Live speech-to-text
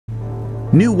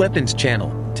New Weapons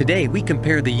Channel. Today we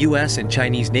compare the US and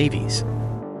Chinese navies.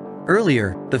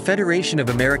 Earlier, the Federation of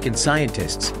American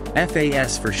Scientists,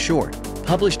 FAS for short,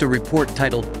 published a report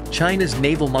titled, China's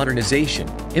Naval Modernization,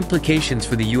 Implications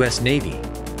for the US Navy.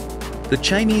 The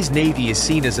Chinese Navy is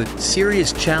seen as a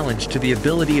serious challenge to the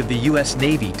ability of the US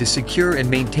Navy to secure and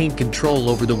maintain control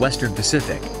over the Western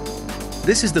Pacific.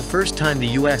 This is the first time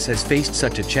the US has faced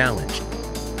such a challenge.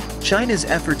 China's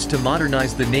efforts to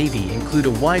modernize the Navy include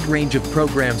a wide range of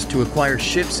programs to acquire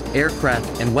ships,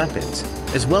 aircraft, and weapons,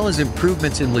 as well as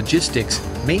improvements in logistics,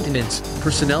 maintenance,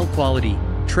 personnel quality,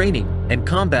 training, and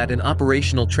combat and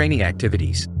operational training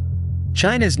activities.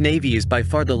 China's Navy is by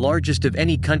far the largest of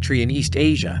any country in East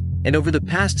Asia, and over the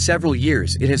past several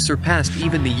years it has surpassed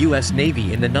even the US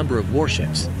Navy in the number of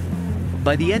warships.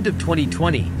 By the end of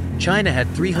 2020, China had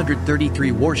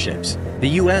 333 warships, the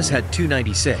US had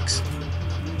 296.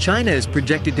 China is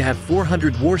projected to have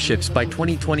 400 warships by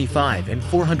 2025 and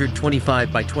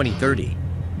 425 by 2030.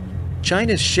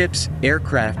 China's ships,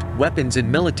 aircraft, weapons and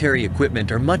military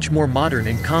equipment are much more modern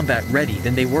and combat-ready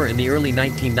than they were in the early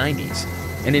 1990s,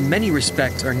 and in many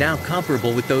respects are now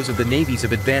comparable with those of the navies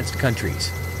of advanced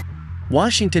countries.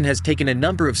 Washington has taken a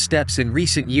number of steps in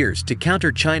recent years to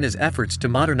counter China's efforts to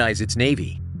modernize its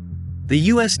navy. The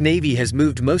US Navy has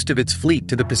moved most of its fleet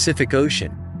to the Pacific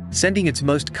Ocean, sending its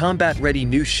most combat-ready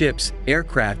new ships,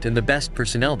 aircraft and the best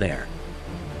personnel there.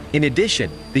 In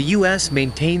addition, the US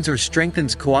maintains or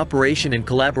strengthens cooperation and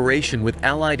collaboration with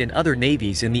allied and other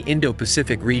navies in the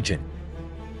Indo-Pacific region.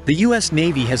 The US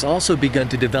Navy has also begun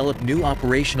to develop new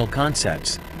operational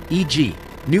concepts, e.g.,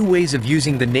 new ways of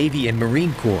using the Navy and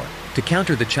Marine Corps to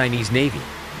counter the Chinese Navy.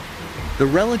 The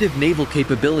relative naval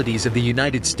capabilities of the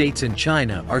United States and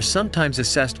China are sometimes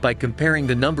assessed by comparing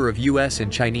the number of US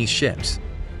and Chinese ships.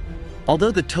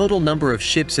 Although the total number of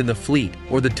ships in the fleet,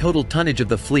 or the total tonnage of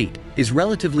the fleet, is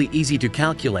relatively easy to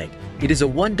calculate, it is a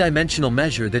one-dimensional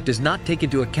measure that does not take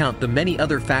into account the many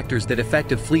other factors that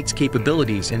affect a fleet's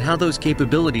capabilities and how those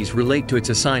capabilities relate to its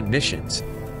assigned missions.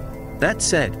 That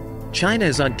said, China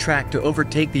is on track to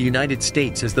overtake the United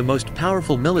States as the most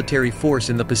powerful military force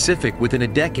in the Pacific within a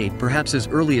decade, perhaps as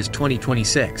early as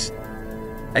 2026.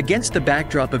 Against the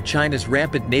backdrop of China's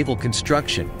rampant naval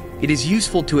construction, it is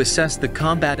useful to assess the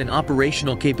combat and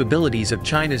operational capabilities of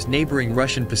China's neighboring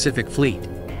Russian Pacific Fleet.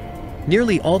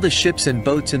 Nearly all the ships and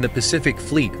boats in the Pacific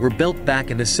Fleet were built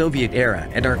back in the Soviet era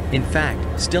and are, in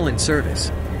fact, still in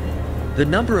service. The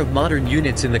number of modern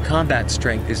units in the combat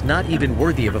strength is not even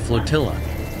worthy of a flotilla.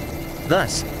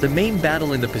 Thus, the main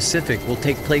battle in the Pacific will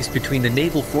take place between the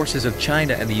naval forces of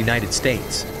China and the United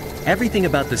States. Everything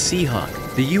about the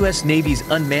Seahawk, the US Navy's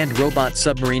unmanned robot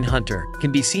submarine hunter,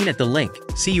 can be seen at the link.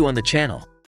 See you on the channel.